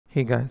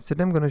Hey guys,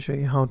 today I'm going to show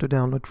you how to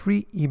download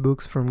free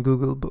ebooks from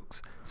Google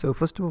Books. So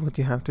first of all, what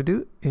you have to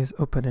do is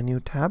open a new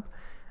tab,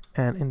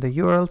 and in the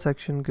URL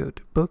section go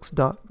to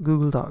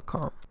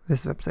books.google.com.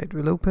 This website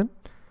will open.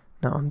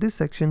 Now on this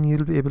section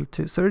you'll be able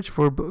to search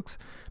for books.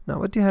 Now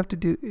what you have to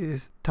do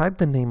is type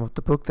the name of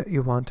the book that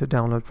you want to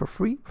download for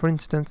free. For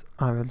instance,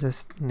 I will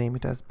just name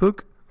it as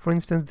book. For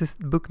instance, this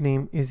book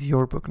name is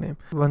your book name.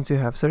 Once you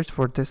have searched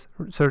for this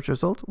search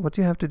result, what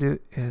you have to do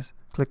is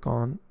click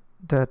on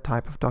the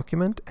type of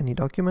document, any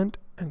document,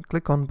 and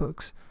click on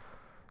books.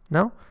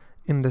 Now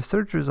in the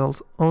search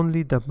results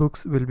only the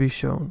books will be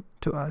shown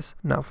to us.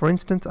 Now for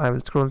instance, I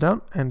will scroll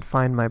down and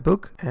find my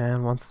book,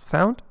 and once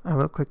found I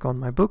will click on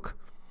my book.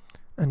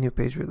 A new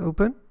page will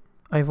open.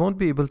 I won't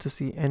be able to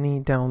see any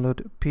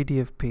download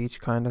PDF page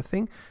kind of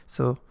thing,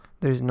 so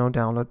there is no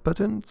download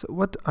button. So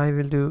what I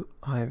will do,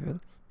 I will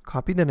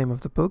copy the name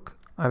of the book.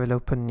 I will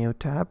open new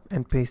tab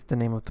and paste the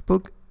name of the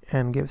book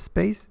and give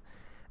space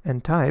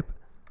and type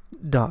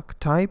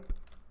doctype :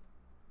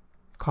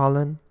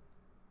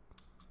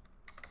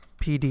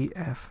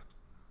 PDF.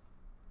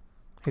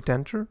 Hit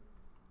enter.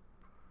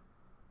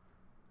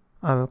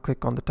 I will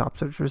click on the top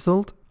search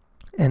result,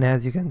 and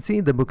as you can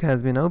see, the book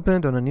has been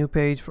opened on a new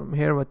page. From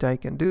here, what I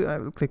can do, I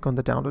will click on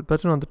the download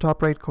button on the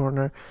top right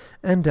corner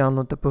and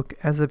download the book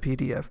as a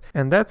PDF.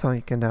 And that's how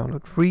you can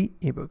download free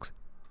ebooks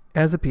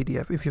as a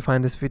PDF. If you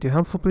find this video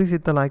helpful, please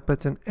hit the like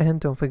button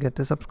and don't forget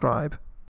to subscribe.